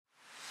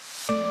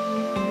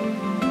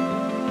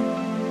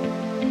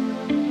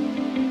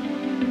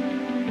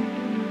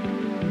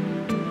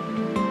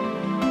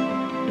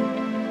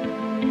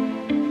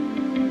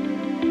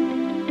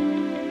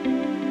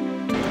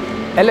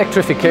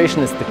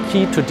Electrification is the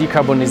key to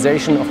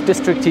decarbonization of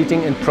district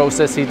heating and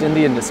process heat in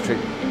the industry.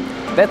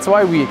 That's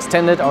why we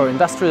extended our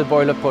industrial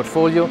boiler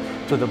portfolio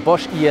to the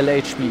Bosch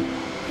ELHB.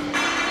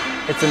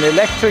 It's an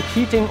electric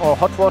heating or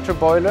hot water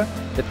boiler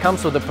that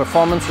comes with a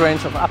performance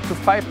range of up to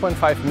 5.5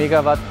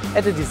 megawatt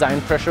at a design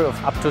pressure of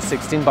up to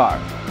 16 bar.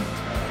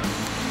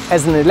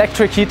 As an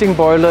electric heating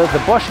boiler,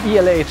 the Bosch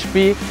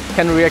ELHB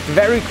can react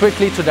very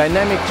quickly to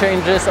dynamic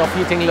changes of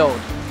heating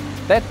load.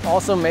 That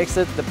also makes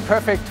it the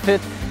perfect fit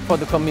for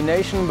the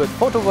combination with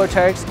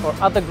photovoltaics or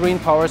other green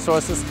power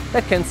sources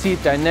that can see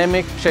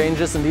dynamic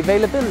changes in the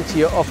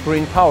availability of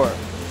green power.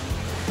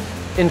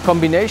 In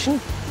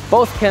combination,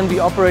 both can be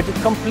operated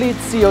complete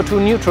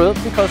CO2 neutral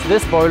because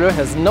this boiler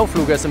has no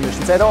flue gas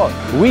emissions at all.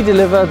 We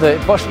deliver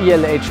the Bosch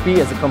ELHB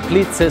as a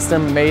complete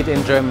system made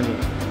in Germany,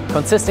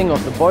 consisting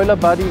of the boiler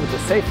body with the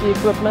safety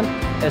equipment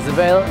as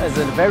well as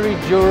a very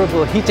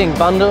durable heating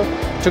bundle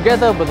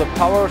together with the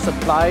power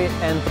supply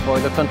and the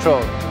boiler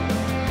control.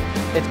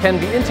 It can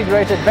be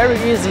integrated very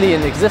easily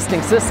in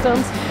existing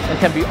systems and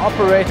can be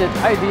operated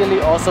ideally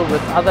also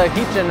with other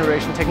heat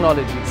generation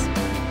technologies.